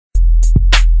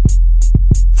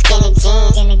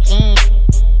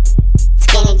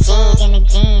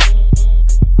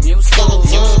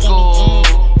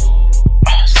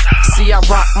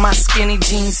skinny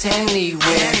jeans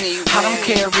anywhere. I don't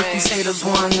care if these haters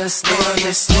wanna stare.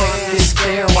 This is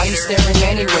clear. Why you staring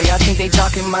anyway? I think they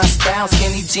talking my style.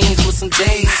 Skinny jeans with some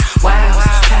J's. Wow,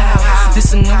 how?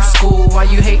 This a new school. Why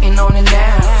you hating on it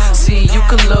now? See, you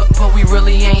can look, but we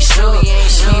really ain't sure.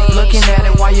 Keep looking at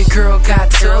it while your girl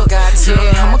got took.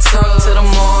 Yeah, I'ma cook till the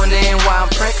morning while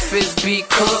breakfast be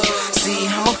cooked. See,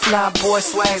 I'm a fly boy,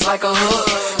 swags like a hook.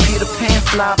 Peter Pan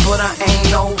fly, but I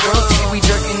ain't no rook. See, we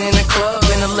jerking in the club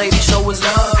and the lady show us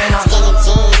love. And I'm skinny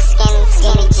jeans, skinny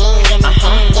jeans, give me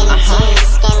skinny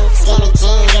jeans, skinny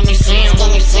jeans, give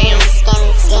me skinny jeans,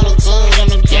 skinny jeans, give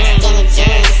me skinny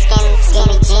jeans,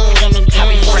 skinny jeans, give me. I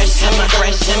be fresh in my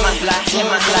fly,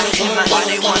 Why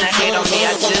they wanna hate on me?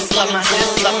 I just love my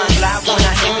fly when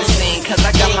I hit the scene, cause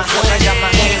I got my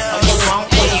head. Oh, you want?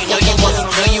 Well, you know you want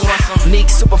some, Meek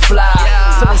super fly,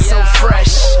 feeling so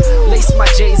fresh. Lace my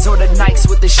J's or the Nikes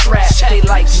with the strap. They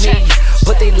like me,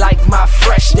 but they like my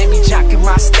fresh. They be jocking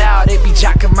my style, they be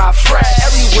jocking my fresh.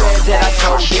 Everywhere that I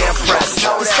go, they're impressed.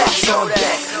 The stacks on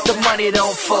deck, the money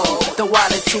don't fold, the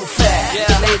wallet too fat.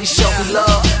 The ladies show me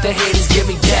love, the haters give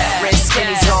me that. Red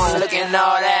skinnies on, looking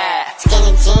all that.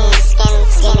 Skinny jeans,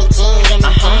 skinny jeans, give me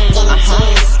skinny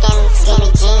jeans,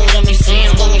 skinny jeans, give me skinny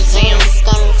jeans,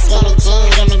 skinny jeans,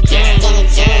 give me skinny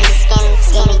jeans,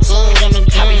 skinny jeans, give me.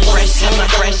 I be fresh in my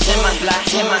fly,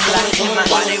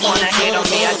 Why they wanna hate on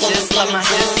me? I just love my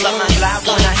fly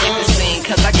when I hit the scene,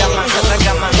 cause I got my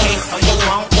head. Oh, you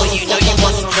want? Well, you know you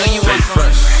want some,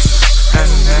 fresh. And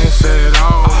they ain't said it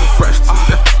all. Fresh to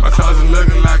death. My closet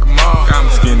looking like a mall. Got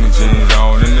my skinny jeans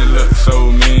on and they look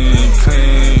so mean,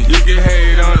 clean. You get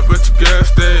hate on it, but your girl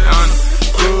stay on it.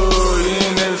 Ooh, you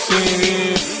ain't never seen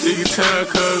it. You can tell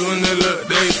cause when they look,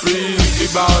 they free. We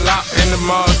ball out in the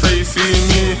mall, so you see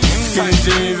me. Skinny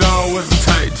jeans on with some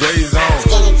tight J's on.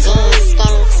 Skinny jeans,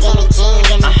 skinny jeans,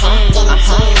 give me skinny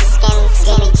jeans,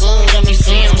 skinny jeans, give me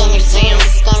skinny jeans,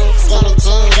 skinny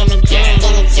jeans, give me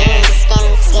skinny jeans,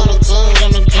 skinny jeans,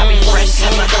 give me. I be fresh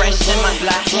in my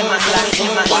fly,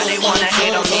 Why they wanna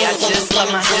hate on me? I just love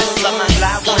my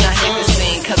fly when I hit the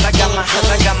scene, cause I got my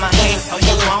head. Oh,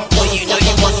 you want? Well, you know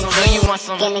you want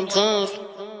some, Skinny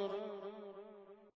jeans.